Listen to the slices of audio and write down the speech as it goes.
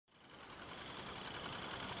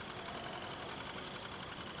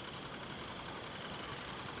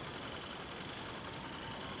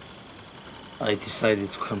I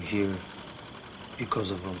decided to come here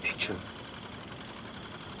because of one picture.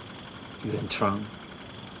 You and Trump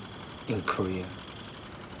in Korea.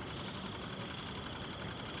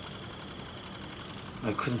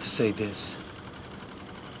 I couldn't say this.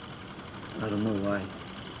 I don't know why.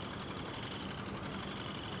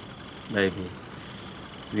 Maybe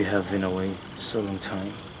we have been away so long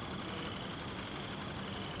time.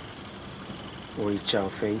 Or it's our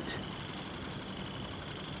fate.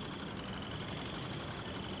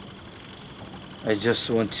 I just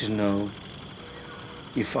want to know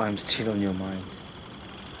if I'm still on your mind.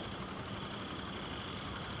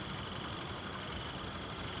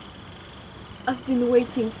 I've been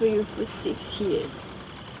waiting for you for 6 years.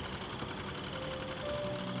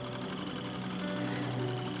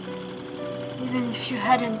 Even if you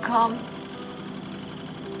hadn't come,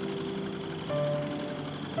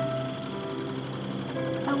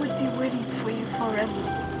 I would be waiting for you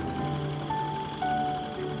forever.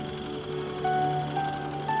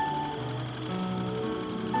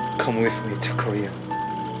 Come with me to Korea.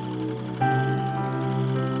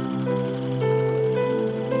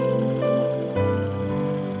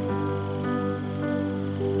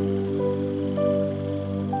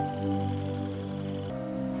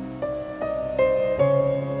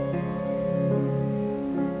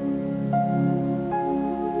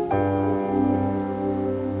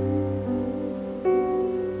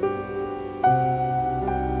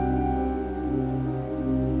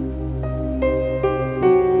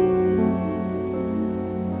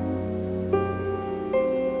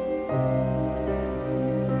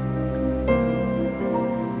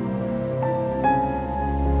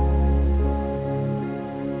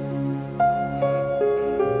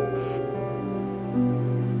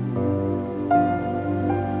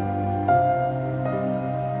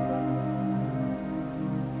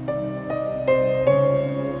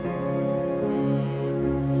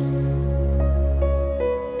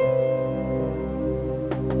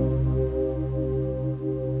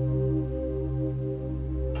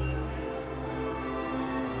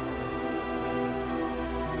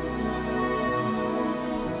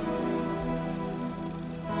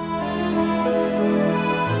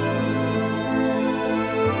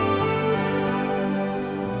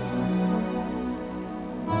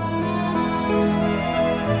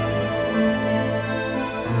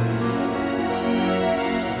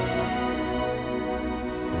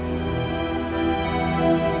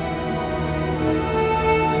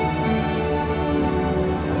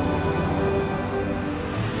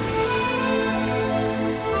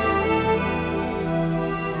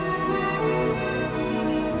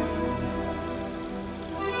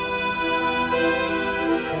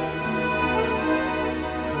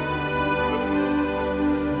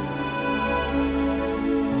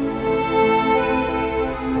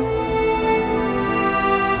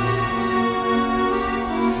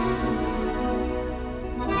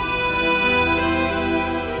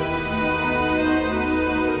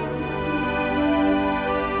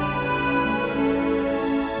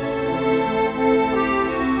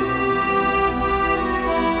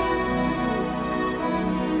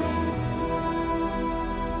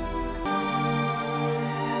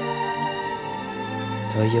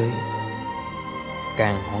 Thế giới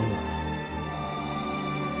càng hỗn loạn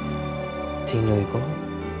thì người có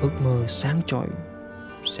ước mơ sáng chói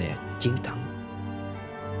sẽ chiến thắng.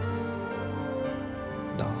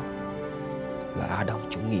 Đó là Á Đông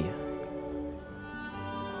chủ nghĩa.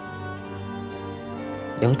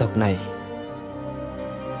 Dân tộc này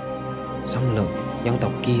xâm lược dân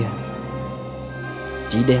tộc kia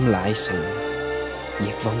chỉ đem lại sự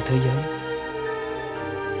diệt vong thế giới.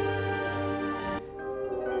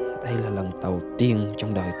 Đây là lần đầu tiên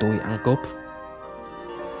trong đời tôi ăn cốp.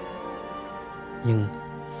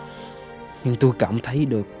 Nhưng tôi cảm thấy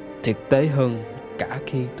được thực tế hơn cả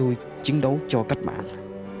khi tôi chiến đấu cho cách mạng.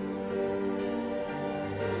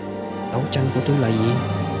 Đấu tranh của tôi là gì?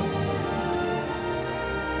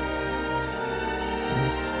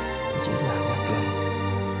 Tôi chỉ là gạt gẫm.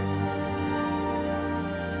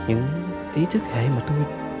 Những ý thức hệ mà tôi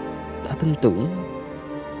đã tin tưởng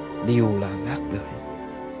đều là gạt gẫm.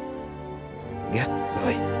 Gạt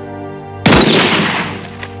gẫm.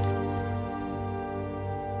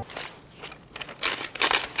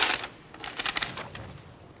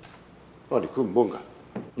 아니 그건 뭔가?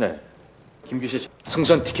 네, 김규식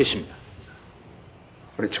승선 티켓입니다.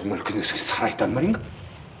 아니 정말 그 녀석이 살아있단 말인가?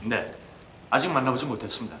 네, 아직 만나보지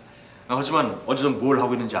못했습니다. 하지만 어디서 뭘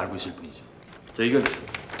하고 있는지 알고 있을 뿐이죠. 이건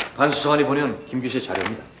반수사관이 보낸 김규식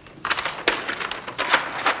자료입니다.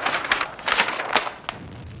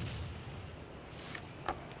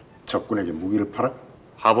 적군에게 무기를 팔아?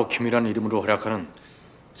 하버킴이라는 이름으로 활약하는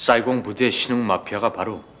사이공 부대의 신흥 마피아가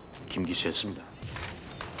바로 김 기수였습니다.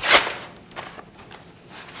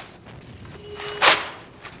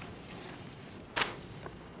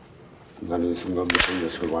 나는 이 순간부터 이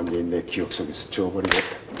녀석을 완전히 내 기억 속에서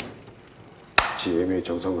지워버리겠다. GM의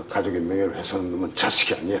정성과 가족의 명예를 훼손하는 놈은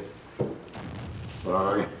자식이 아니야.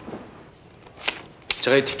 돌아가게.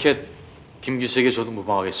 제가 이 티켓 김 기수에게 줘도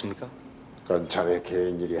무방하겠습니까? 그건 자네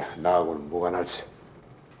개인 일이야. 나하고는 무관할세.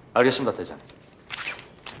 알겠습니다, 대장님.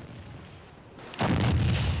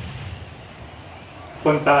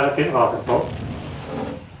 Quân ta đã tiến vào thành phố,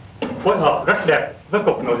 phối hợp rất đẹp với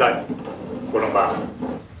cục nội danh của đồng bào.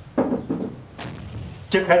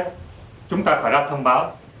 Trước hết, chúng ta phải ra thông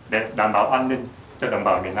báo để đảm bảo an ninh cho đồng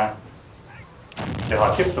bào miền Nam, để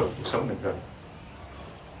họ tiếp tục cuộc sống bình thường.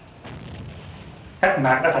 Cách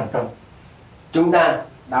mạng đã thành công. Chúng ta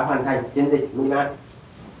đã hoàn thành chiến dịch Mỹ Nam.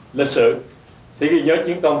 Lịch sử sẽ ghi nhớ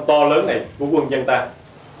chiến công to lớn này của quân dân ta.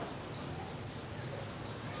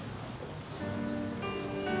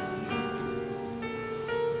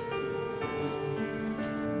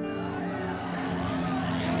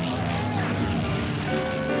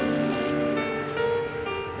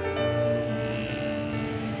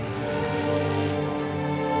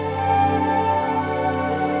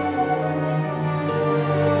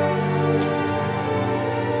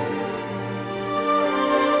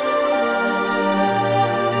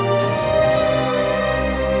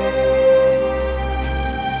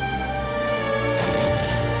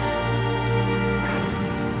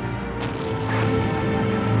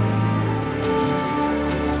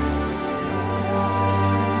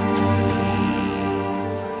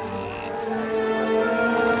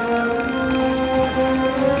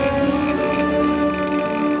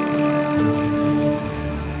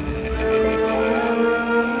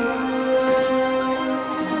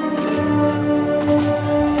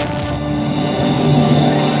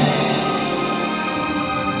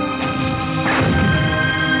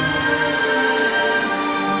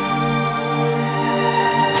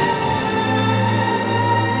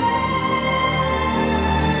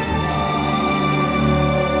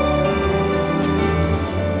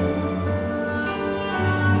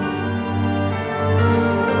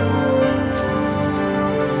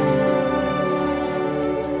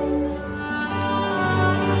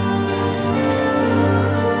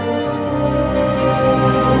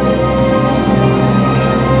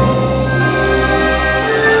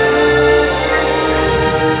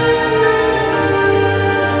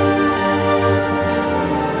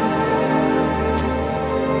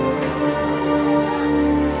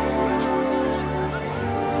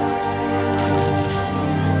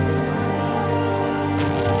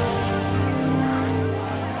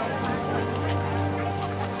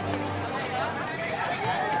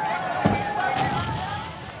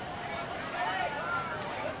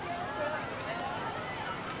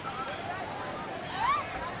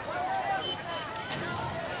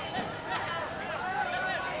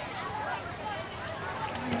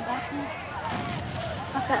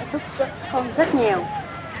 Bác đã giúp con rất nhiều.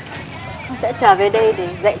 Con sẽ trở về đây để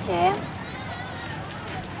dạy trẻ em.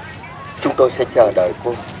 Chúng tôi sẽ chờ đợi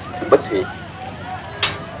cô bất thủy.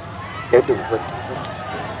 Nếu đừng quên.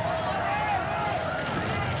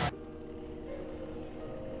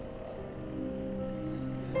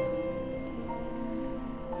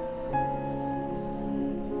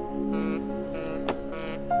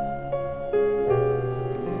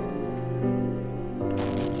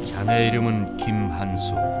 자네 이름은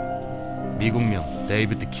김한수, 미국명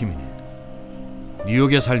데이비드 킴이네.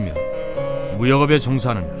 뉴욕에 살며 무역업에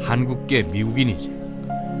종사하는 한국계 미국인이지.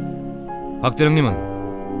 박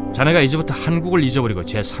대령님은 자네가 이제부터 한국을 잊어버리고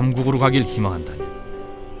제3국으로 가길 희망한다네.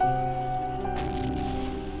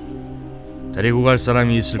 데리고 갈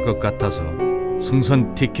사람이 있을 것 같아서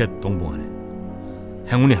승선 티켓 동봉하네.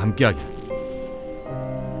 행운이 함께하길.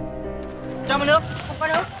 Cho mày nước, không có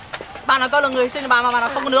nước. Bà nói tôi là người xin bà mà nói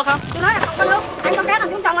không có nước không? Tôi nói là không có nước. Anh con bé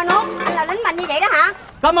còn xuống sông mà nước. Anh là lính mạnh như vậy đó hả?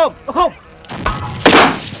 Câm mồm, được không?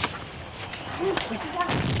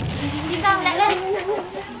 Đi sao lại lên?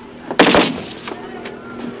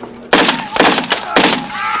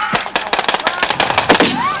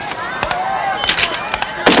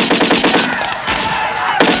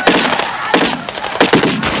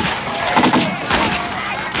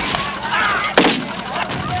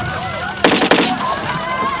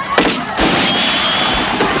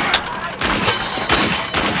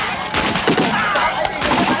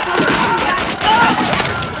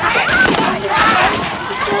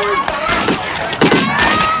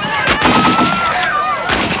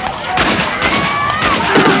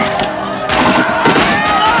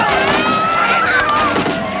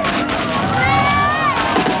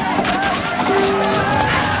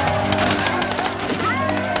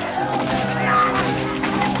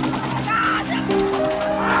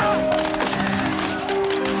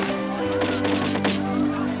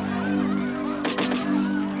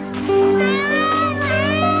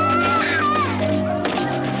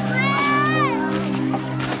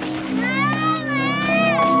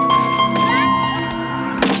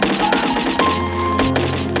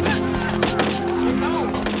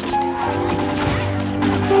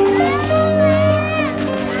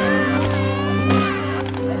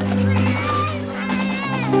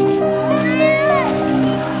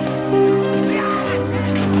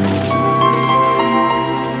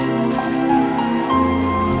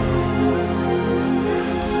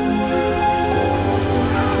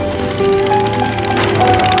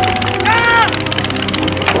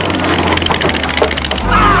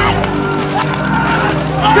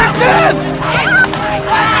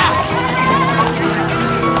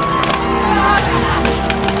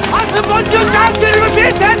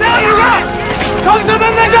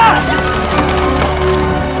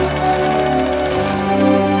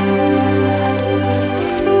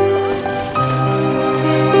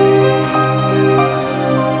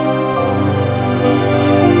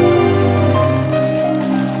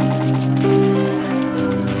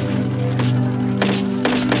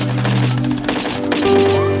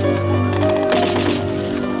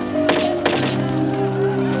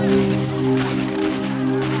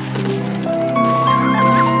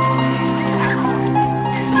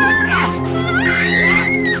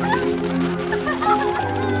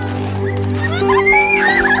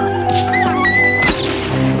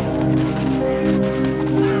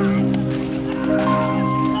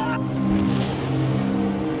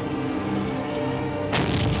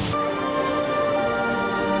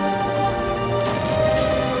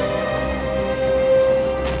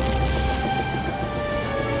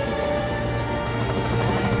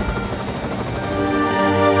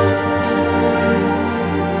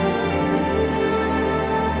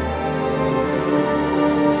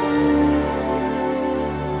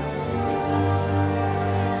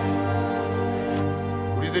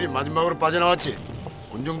 마지막으로 빠져나왔지.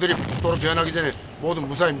 군중들이 폭도로 변하기 전에 모두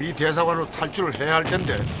무사히 미 대사관으로 탈출을 해야 할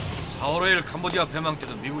텐데. 4월 5일 캄보디아 패망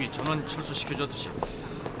때도 미국이 전원 철수시켜줬듯이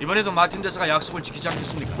이번에도 마틴 대사가 약속을 지키지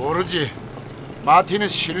않겠습니까? 모르지. 마틴은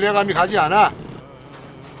신뢰감이 가지 않아.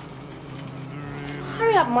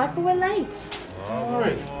 Hurry up, Michael. We're late.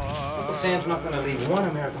 Hurry. Uncle Sam's not going to leave one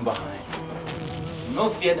American behind.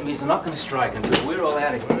 North Vietnamese are not going to strike until we're all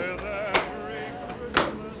out of here.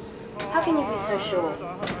 How can you be so sure?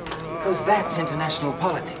 Because that's international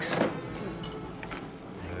politics.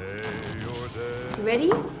 You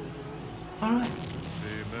ready? All right.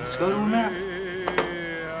 Let's go to America.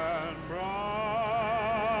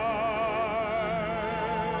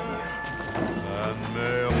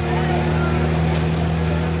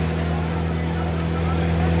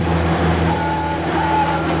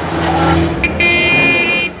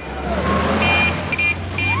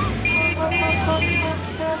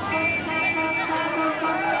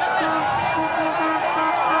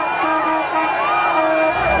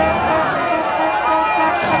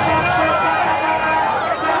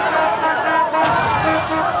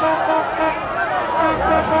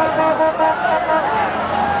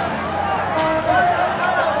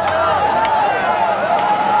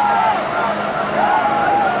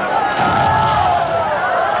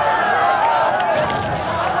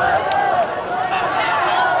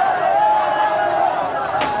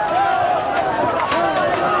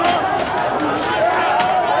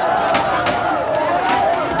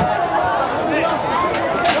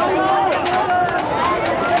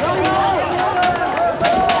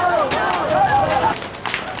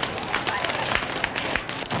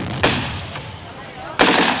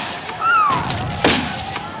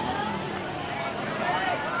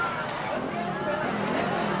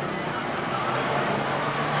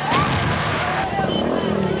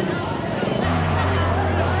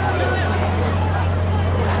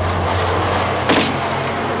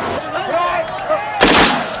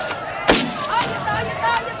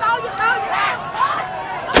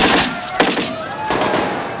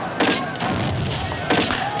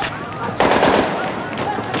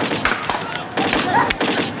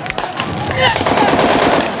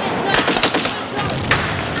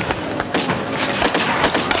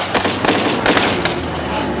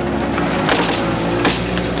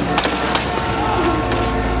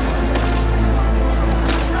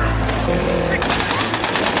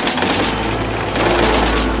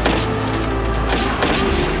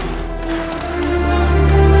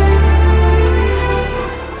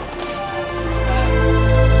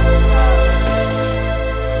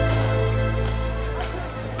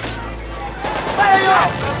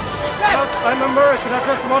 I'm American. I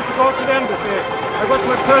just want to go to the embassy. I got to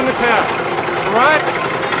return the cash. All right?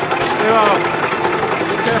 There you are.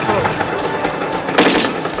 Be careful.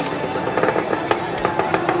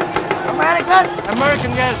 American?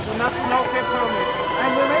 American, yes. No paper.